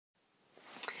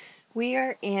We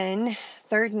are in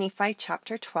 3rd Nephi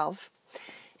chapter 12,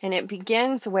 and it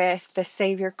begins with the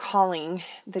Savior calling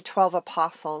the 12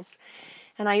 apostles.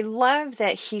 And I love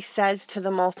that he says to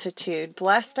the multitude,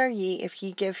 "Blessed are ye if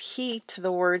ye give heed to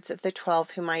the words of the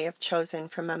 12 whom I have chosen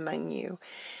from among you."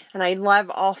 And I love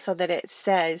also that it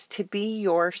says to be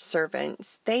your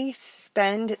servants. They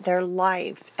spend their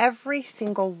lives, every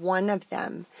single one of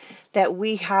them that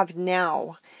we have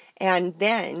now, and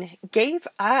then gave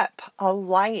up a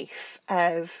life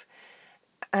of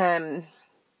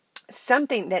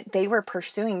something that they were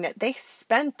pursuing, that they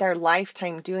spent their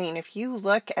lifetime doing. If you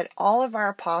look at all of our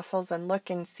apostles and look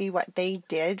and see what they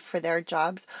did for their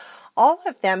jobs, all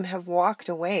of them have walked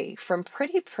away from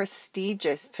pretty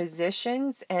prestigious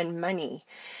positions and money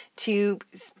to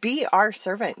be our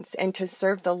servants and to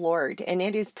serve the Lord. And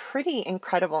it is pretty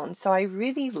incredible. And so I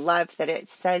really love that it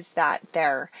says that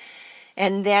there.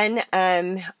 And then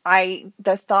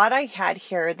the thought I had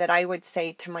here that I would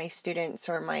say to my students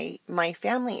or my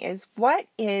family is, what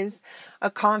is a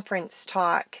conference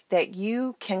talk that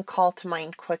you can call to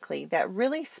mind quickly that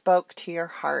really spoke to your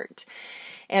heart?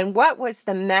 And what was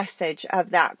the message of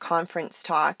that conference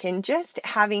talk? And just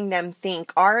having them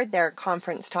think, are there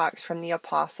conference talks from the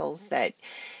apostles that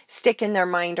stick in their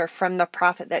mind, or from the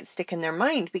prophet that stick in their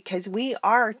mind? Because we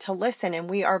are to listen, and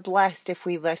we are blessed if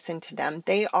we listen to them.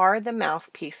 They are the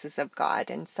mouthpieces of God.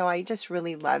 And so I just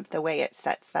really love the way it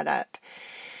sets that up.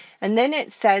 And then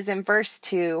it says in verse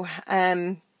 2,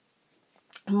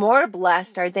 more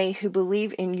blessed are they who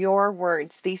believe in your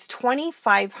words. These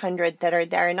 2,500 that are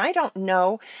there, and I don't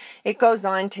know, it goes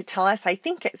on to tell us, I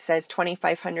think it says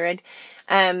 2,500,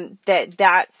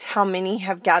 that's how many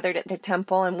have gathered at the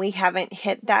temple, and we haven't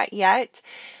hit that yet.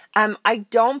 I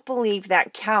don't believe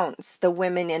that counts the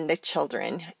women and the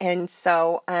children. And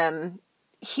so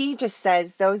he just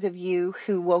says, those of you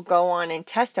who will go on and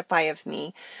testify of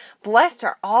me, blessed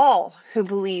are all who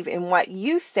believe in what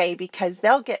you say, because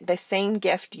they'll get the same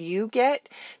gift you get.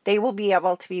 They will be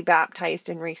able to be baptized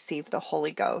and receive the Holy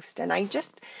Ghost. And I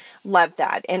just love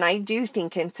that. And I do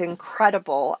think it's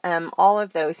incredible, all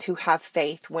of those who have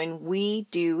faith, when we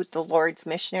do the Lord's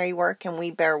missionary work and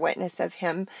we bear witness of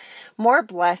him, more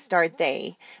blessed are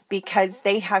they, because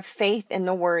they have faith in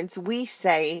the words we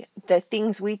say, the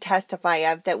things we testify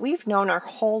of that we've known our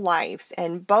whole lives.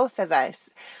 And both of us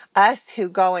who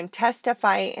go and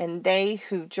testify, and they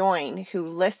who join, who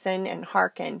listen and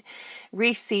hearken,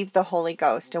 receive the Holy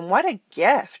Ghost. And what a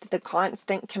gift the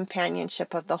constant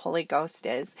companionship of the Holy Ghost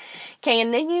is. Okay,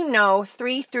 and then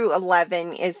 3 through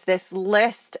 11 is this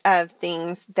list of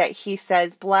things that he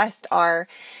says blessed are.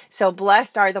 So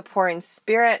blessed are the poor in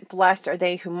spirit, blessed are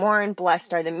they who mourn,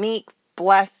 blessed are the meek,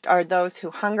 blessed are those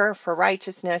who hunger for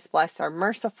righteousness, blessed are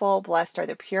merciful, blessed are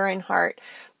the pure in heart,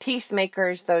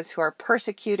 peacemakers, those who are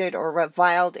persecuted or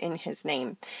reviled in his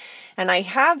name. And I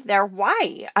have there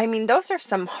why. I mean, those are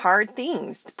some hard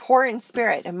things. Poor in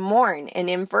spirit and mourn. And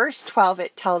in verse 12,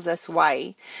 it tells us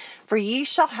why. For ye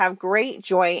shall have great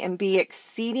joy and be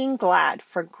exceeding glad,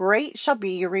 for great shall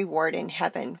be your reward in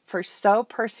heaven. For so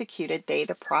persecuted they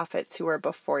the prophets who were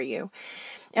before you.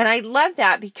 And I love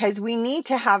that, because we need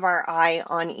to have our eye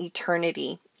on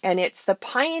eternity. And it's the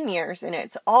pioneers, and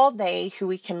it's all they who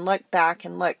we can look back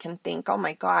and look and think, oh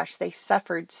my gosh, they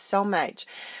suffered so much.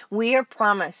 We are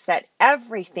promised that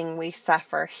everything we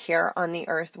suffer here on the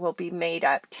earth will be made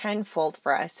up tenfold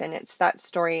for us. And it's that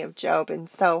story of Job. And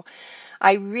so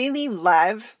I really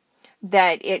love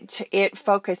that it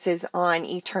focuses on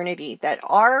eternity, that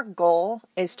our goal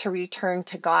is to return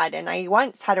to God. And I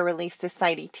once had a Relief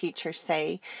Society teacher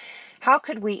say, how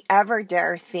could we ever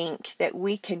dare think that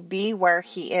we could be where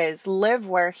he is, live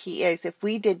where he is, if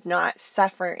we did not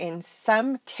suffer in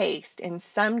some taste, in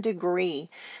some degree,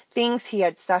 things he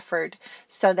had suffered,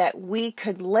 so that we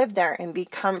could live there and be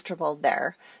comfortable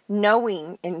there,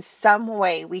 knowing in some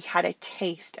way we had a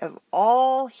taste of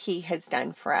all he has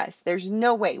done for us. There's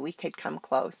no way we could come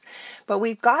close. But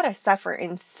we've got to suffer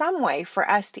in some way for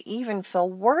us to even feel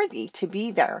worthy to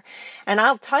be there. And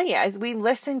I'll tell you, as we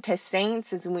listen to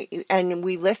saints, and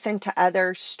we listen to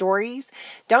other stories,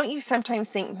 don't you sometimes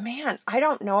think, man, I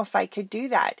don't know if I could do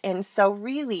that? And so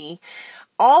really,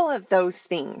 all of those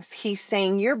things, he's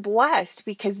saying you're blessed,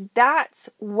 because that's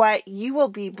what you will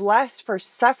be blessed for,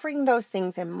 suffering those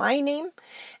things in my name,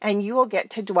 and you will get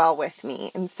to dwell with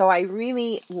me. And so I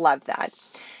really love that.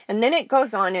 And then it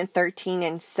goes on in 13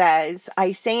 and says,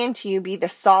 I say unto you, be the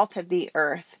salt of the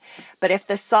earth. But if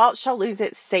the salt shall lose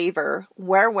its savor,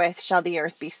 wherewith shall the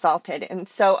earth be salted? And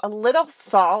so a little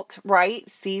salt, right,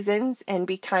 seasons and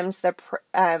becomes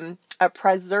a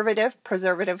preservative,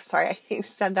 sorry, I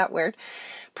said that word,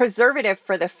 preservative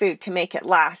for the food to make it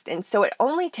last. And so it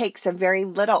only takes a very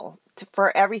little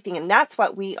for everything, and that's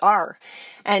what we are.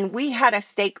 And we had a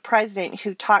stake president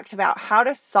who talked about how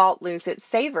does salt lose its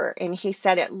savor, and he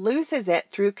said it loses it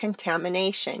through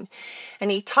contamination.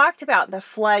 And he talked about the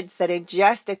floods that had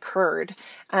just occurred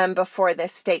before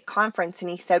this stake conference, and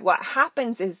he said what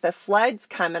happens is the floods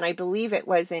come, and I believe it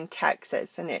was in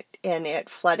Texas, and it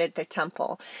flooded the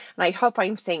temple, and I hope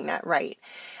I'm saying that right.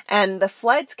 And the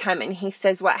floods come, and he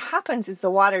says what happens is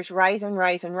the waters rise and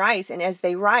rise and rise, and as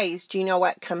they rise, do you know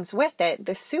what comes with it?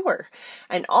 The sewer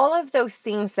and all of those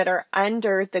things that are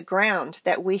under the ground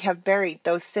that we have buried,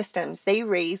 those systems, they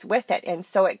raise with it, and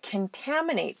so it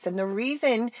contaminates. And the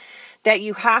reason that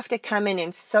you have to come in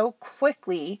and so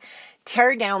quickly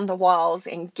tear down the walls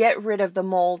and get rid of the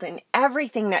mold and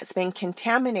everything that's been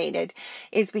contaminated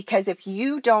is because if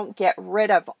you don't get rid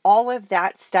of all of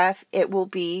that stuff, it will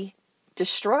be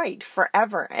destroyed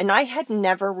forever. And I had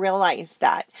never realized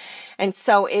that. And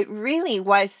so it really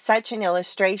was such an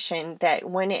illustration that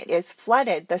when it is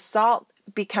flooded, the salt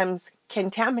becomes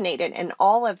contaminated and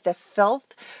all of the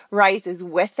filth rises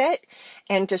with it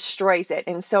and destroys it.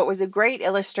 And so it was a great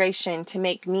illustration to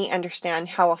make me understand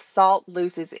how a salt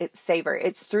loses its savor.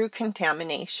 It's through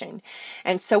contamination.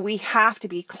 And so we have to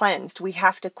be cleansed. We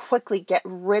have to quickly get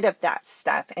rid of that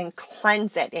stuff and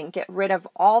cleanse it and get rid of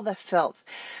all the filth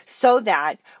so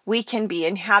that we can be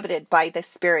inhabited by the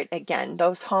Spirit again.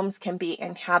 Those homes can be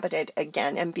inhabited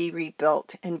again and be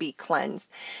rebuilt and be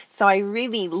cleansed. So I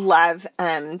really love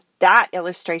that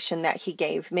illustration that he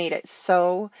gave, made it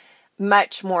so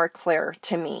much more clear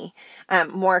to me.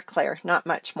 More clear, not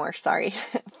much more, sorry.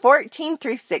 14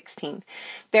 through 16.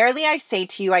 Verily I say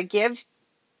to you, I give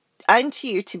unto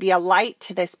you to be a light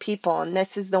to this people. And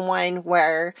this is the one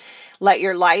where let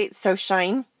your light so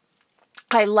shine.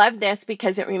 I love this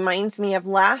because it reminds me of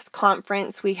last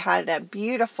conference. We had a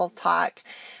beautiful talk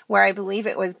where I believe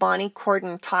it was Bonnie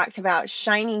Cordon talked about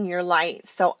shining your light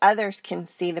so others can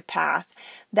see the path.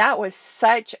 That was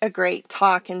such a great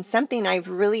talk and something I've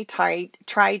really tried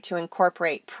to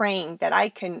incorporate, praying that I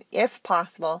can, if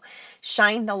possible,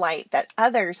 shine the light that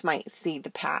others might see the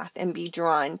path and be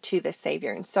drawn to the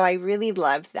Savior. And so I really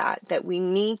love that we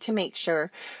need to make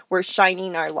sure we're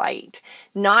shining our light,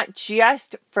 not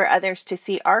just for others to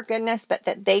see our goodness, but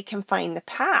that they can find the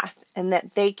path and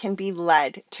that they can be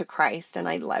led to Christ. And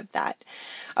I love that.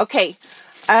 Okay.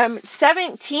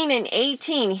 17 and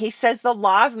 18, he says the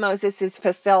law of Moses is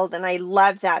fulfilled. And I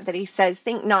love that he says,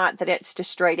 think not that it's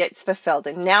destroyed, it's fulfilled.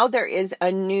 And now there is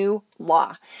a new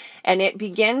law. And it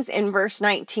begins in verse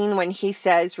 19 when he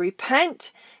says,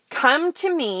 repent, come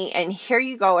to me. And here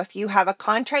you go. If you have a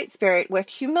contrite spirit with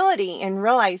humility and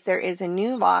realize there is a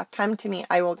new law, come to me.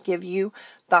 I will give you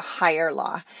the higher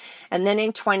law. And then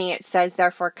in 20 it says,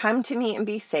 therefore come to me and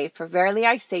be saved, for verily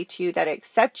I say to you that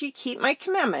except ye keep my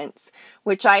commandments,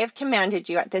 which I have commanded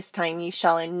you at this time, ye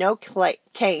shall in no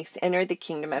case enter the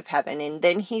kingdom of heaven. And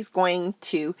then he's going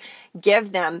to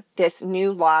give them this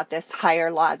new law, this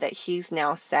higher law that he's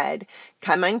now said,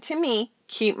 come unto me,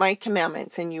 keep my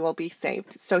commandments, and you will be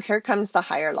saved. So here comes the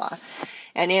higher law.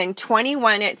 And in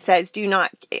 21, it says,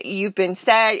 it's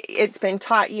been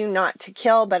taught you not to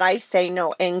kill, but I say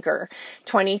no anger.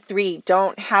 23,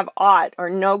 don't have aught or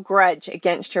no grudge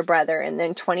against your brother. And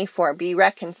then 24, be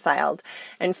reconciled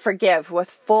and forgive with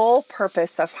full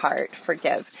purpose of heart.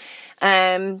 Forgive.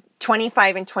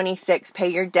 25 and 26, pay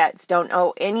your debts. Don't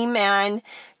owe any man.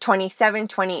 27,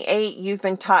 28, you've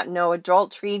been taught no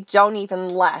adultery. Don't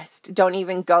even lust. Don't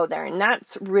even go there. And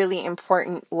that's really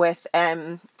important with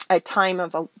a time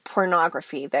of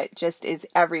pornography that just is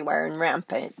everywhere and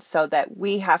rampant, so that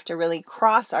we have to really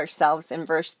cross ourselves in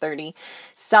verse 30,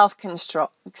 self-control,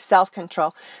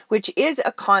 which is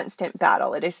a constant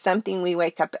battle. It is something we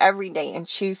wake up every day and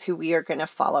choose who we are going to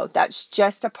follow. That's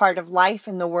just a part of life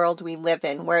in the world we live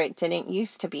in, where it didn't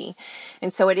used to be.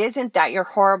 And so it isn't that you're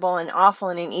horrible and awful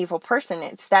and an evil person.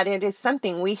 It's that it is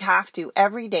something we have to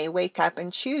every day wake up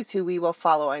and choose who we will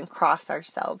follow and cross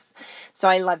ourselves. So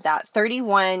I love that.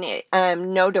 31,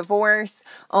 no divorce,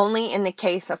 only in the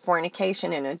case of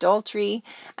fornication and adultery.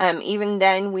 Even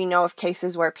then, we know of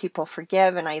cases where people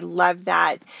forgive, and I love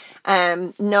that.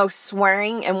 No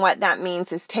swearing, and what that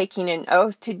means is taking an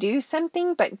oath to do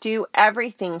something, but do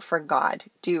everything for God.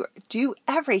 Do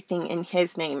everything in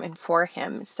His name and for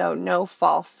Him. So no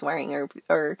false swearing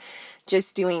or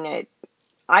just doing it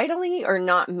idly or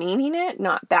not meaning it,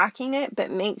 not backing it,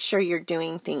 but make sure you're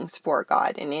doing things for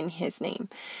God and in His name.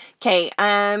 Okay,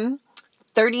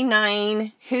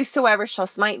 39, whosoever shall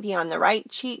smite thee on the right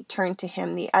cheek, turn to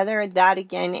him the other. That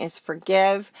again is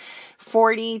forgive.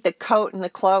 40, the coat and the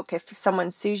cloak. If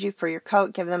someone sues you for your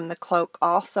coat, give them the cloak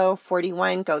also.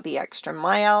 41, go the extra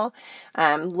mile.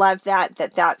 Love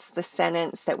that's the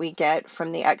sentence that we get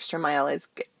from the extra mile is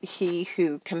he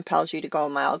who compels you to go a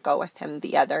mile, go with him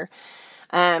the other.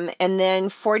 And then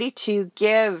 42,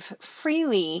 give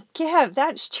freely, give,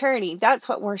 that's charity. That's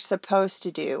what we're supposed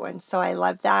to do. And so I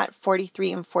love that.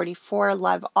 43 and 44,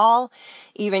 love all,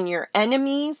 even your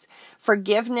enemies,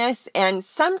 forgiveness. And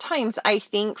sometimes I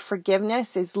think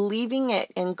forgiveness is leaving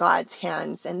it in God's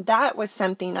hands. And that was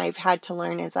something I've had to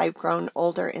learn as I've grown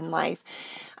older in life.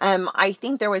 I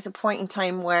think there was a point in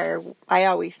time where I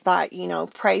always thought,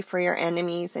 pray for your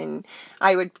enemies, and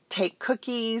I would take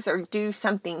cookies or do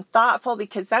something thoughtful,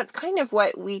 because that's kind of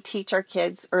what we teach our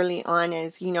kids early on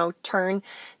is, turn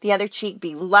the other cheek,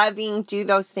 be loving, do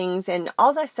those things. And all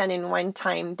of a sudden one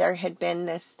time there had been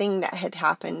this thing that had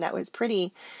happened that was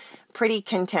pretty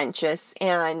contentious.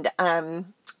 And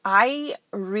I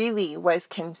really was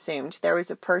consumed. There was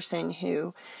a person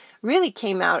who really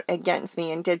came out against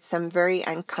me and did some very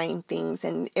unkind things,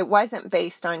 and it wasn't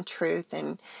based on truth,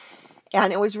 and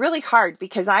it was really hard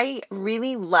because I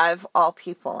really love all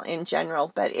people in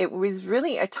general, but it was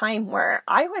really a time where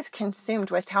I was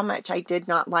consumed with how much I did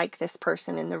not like this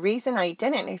person, and the reason I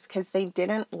didn't is because they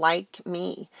didn't like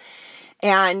me.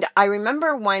 And I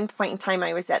remember one point in time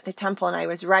I was at the temple and I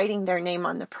was writing their name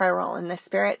on the prayer roll, and the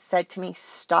Spirit said to me,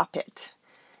 stop it.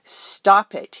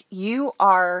 Stop it. You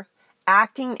are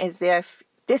acting as if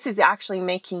this is actually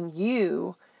making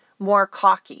you more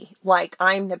cocky, like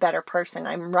I'm the better person.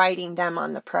 I'm writing them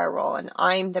on the prayer roll and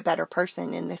I'm the better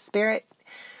person. And the Spirit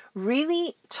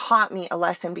really taught me a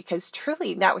lesson, because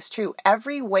truly that was true.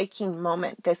 Every waking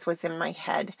moment this was in my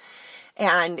head.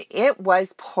 And it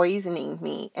was poisoning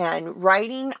me. And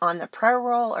writing on the prayer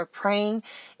roll or praying,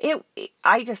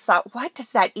 I just thought, what does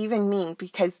that even mean?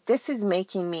 Because this is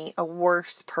making me a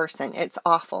worse person. It's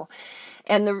awful.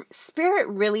 And the Spirit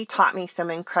really taught me some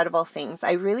incredible things.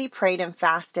 I really prayed and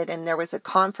fasted, and there was a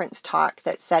conference talk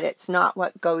that said it's not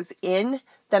what goes in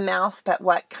the mouth, but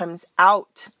what comes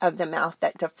out of the mouth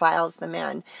that defiles the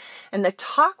man. And the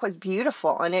talk was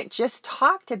beautiful, and it just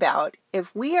talked about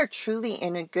if we are truly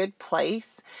in a good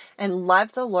place and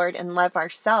love the Lord and love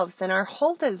ourselves, then our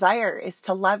whole desire is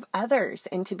to love others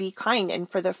and to be kind. And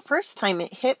for the first time,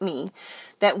 it hit me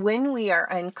that when we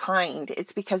are unkind,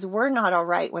 it's because we're not all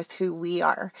right with who we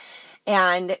are.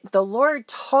 And the Lord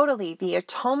totally, the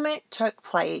atonement took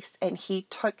place, and He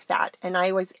took that, and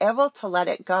I was able to let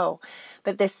it go.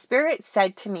 But the Spirit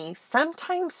said to me,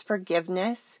 sometimes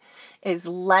forgiveness is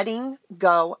letting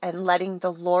go and letting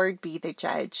the Lord be the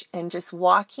judge, and just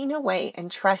walking away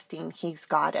and trusting He's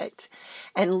got it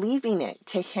and leaving it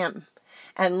to Him.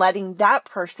 And letting that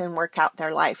person work out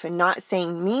their life, and not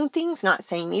saying mean things, not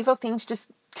saying evil things, just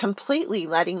completely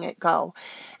letting it go.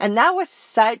 And that was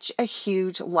such a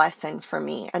huge lesson for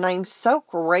me. And I'm so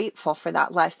grateful for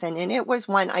that lesson. And it was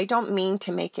one, I don't mean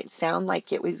to make it sound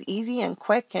like it was easy and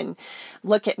quick and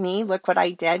look at me, look what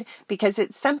I did, because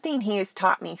it's something He has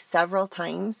taught me several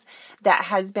times that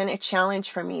has been a challenge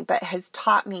for me, but has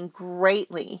taught me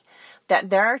greatly that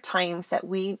there are times that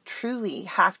we truly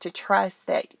have to trust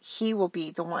that He will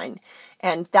be the one.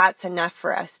 And that's enough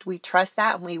for us. We trust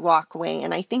that and we walk away.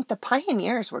 And I think the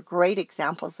pioneers were great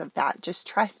examples of that, just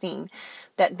trusting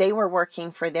that they were working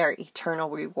for their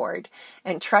eternal reward,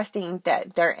 and trusting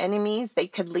that their enemies, they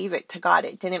could leave it to God.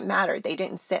 It didn't matter. They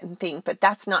didn't sit and think, but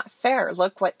that's not fair.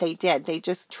 Look what they did. They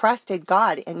just trusted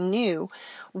God and knew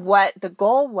what the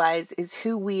goal was, is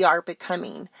who we are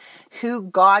becoming, who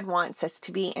God wants us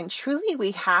to be. And truly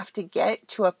we have to get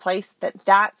to a place that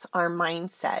that's our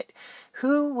mindset.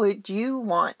 Who would you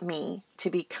want me to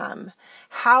become?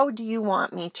 How do you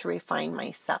want me to refine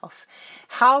myself?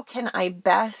 How can I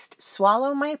best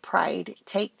swallow my pride,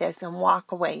 take this and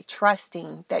walk away,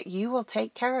 trusting that you will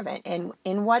take care of it, and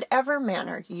in whatever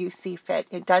manner you see fit?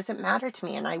 It doesn't matter to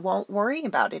me, and I won't worry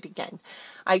about it again.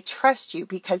 I trust you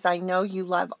because I know you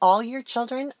love all your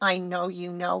children. I know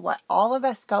you know what all of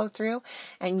us go through,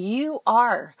 and you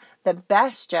are the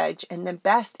best judge and the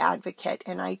best advocate,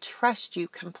 and I trust you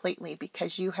completely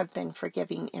because you have been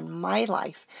forgiving in my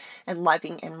life and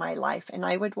loving in my life, and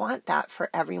I would want that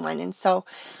for everyone. And so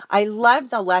I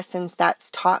love the lessons that's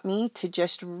taught me to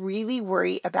just really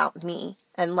worry about me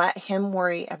and let him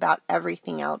worry about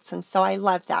everything else. And so I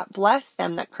love that. Bless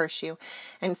them that curse you.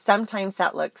 And sometimes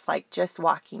that looks like just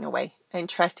walking away and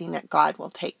trusting that God will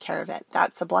take care of it.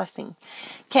 That's a blessing.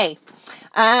 Okay.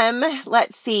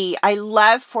 Let's see. I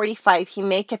love 45. He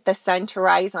maketh the sun to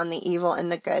rise on the evil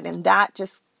and the good. And that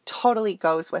just totally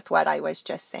goes with what I was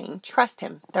just saying. Trust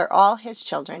him. They're all his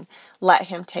children. Let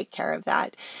him take care of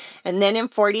that. And then in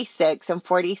 46 and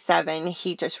 47,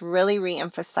 he just really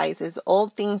reemphasizes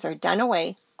old things are done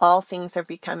away. All things have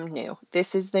become new.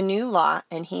 This is the new law,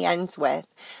 and he ends with,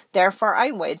 therefore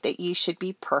I would that ye should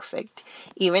be perfect,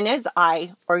 even as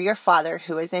I, or your Father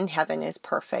who is in heaven, is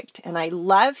perfect. And I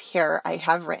love here, I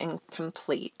have written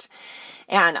complete.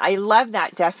 And I love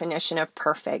that definition of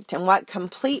perfect. And what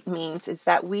complete means is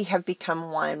that we have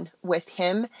become one with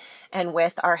him and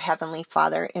with our Heavenly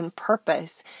Father in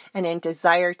purpose and in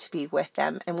desire to be with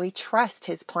them. And we trust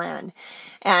his plan.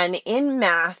 And in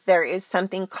math, there is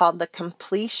something called the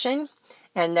completion.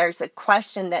 And there's a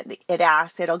question that it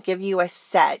asks. It'll give you a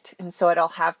set. And so it'll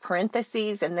have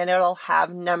parentheses, and then it'll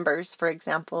have numbers. For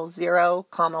example, 0,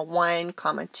 1,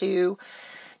 2, ...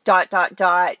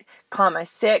 comma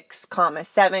 6, comma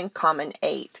 7, comma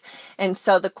 8. And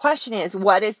so the question is,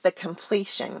 what is the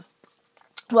completion?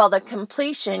 Well, the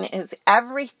completion is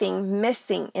everything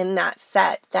missing in that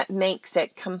set that makes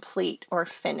it complete or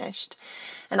finished.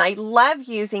 And I love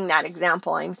using that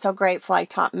example. I'm so grateful I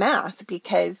taught math,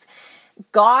 because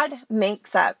God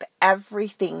makes up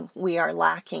everything we are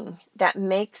lacking that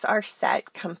makes our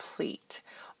set complete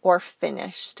or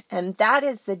finished. And that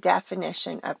is the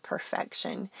definition of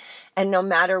perfection. And no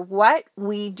matter what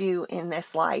we do in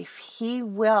this life, he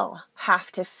will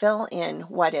have to fill in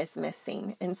what is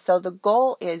missing. And so the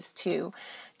goal is to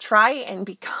try and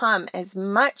become as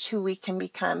much who we can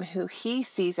become, who he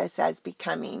sees us as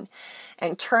becoming,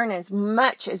 and turn as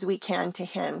much as we can to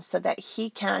him so that he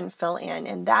can fill in.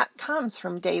 And that comes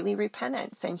from daily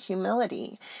repentance and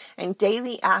humility and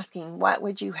daily asking, what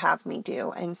would you have me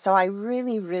do? And so I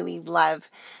really, really love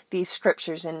these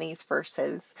scriptures and these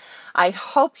verses. I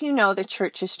hope you know the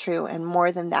church is true. And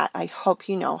more than that, I hope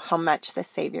you know how much the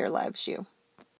Savior loves you.